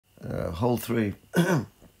hole 3.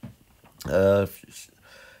 uh,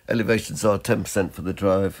 elevations are 10% for the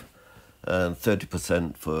drive and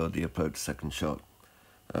 30% for the approach second shot.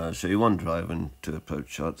 Show you one drive and 2 approach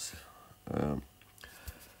shots.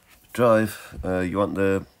 Drive, you want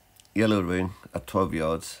the yellow ring at 12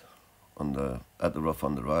 yards at the rough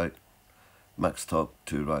on the right, max top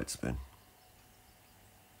 2 right spin.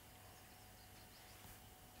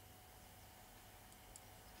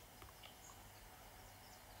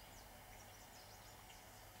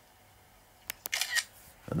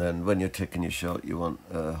 And then when you're taking your shot, you want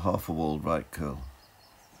half a wall right curl.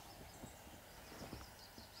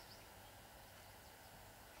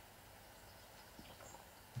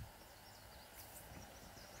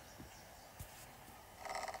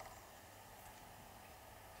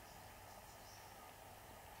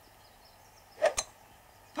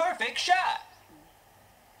 Perfect shot.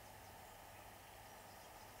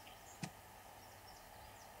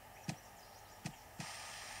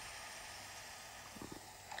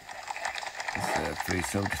 It's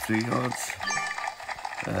 373 yards,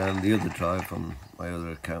 and the other drive on my other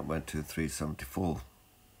account went to 374.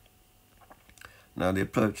 Now the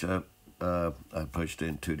approach, I approached it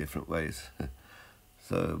in 2 different ways.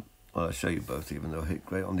 So I'll show you both, even though I hit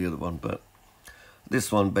great on the other one. But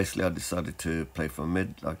this one, basically I decided to play from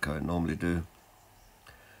mid like I normally do.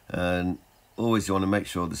 And always you want to make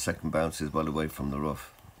sure the second bounce is well away from the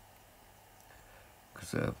rough,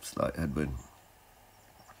 because there's a slight headwind.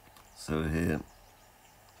 So here,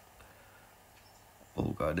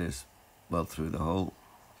 ball guide is well through the hole.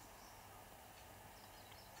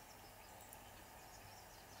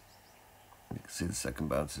 You can see the second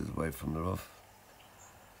bounce is away from the rough.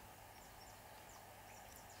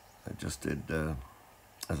 I just did,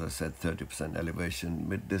 as I said, 30% elevation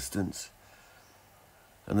mid distance.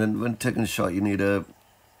 And then when taking a shot, you need a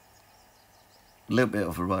little bit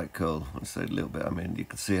of a right curl. When I say a little bit, I mean you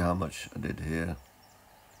can see how much I did here.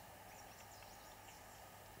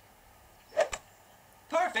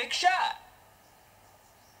 Perfect shot.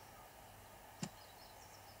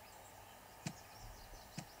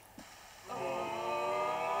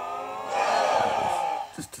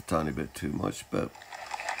 Just a tiny bit too much, but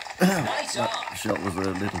Nice that on. shot was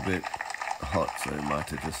a little bit hot, so it might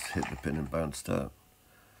have just hit the pin and bounced out.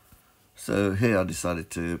 So here I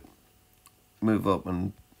decided to move up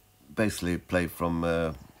and basically play from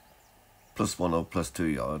 +1 or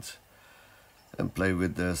 +2 yards and play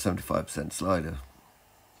with the 75% slider.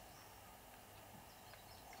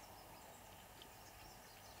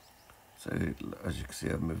 So as you can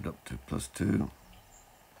see, I've moved up to +2.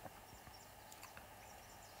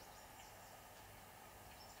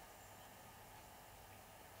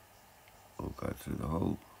 We'll go through the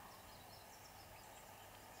hole.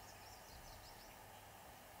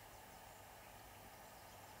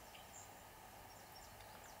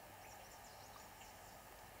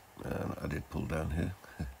 And I did pull down here.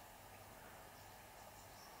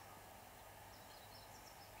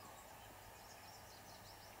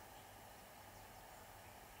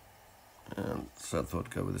 And so I thought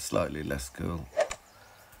I'd go with a slightly less curl.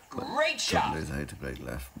 Great shot. Trouble is I hit a great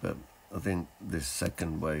left, but I think this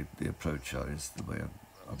second way, the approach shot, is the way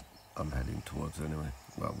I'm heading towards anyway.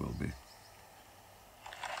 Well, will be.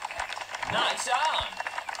 Nice on.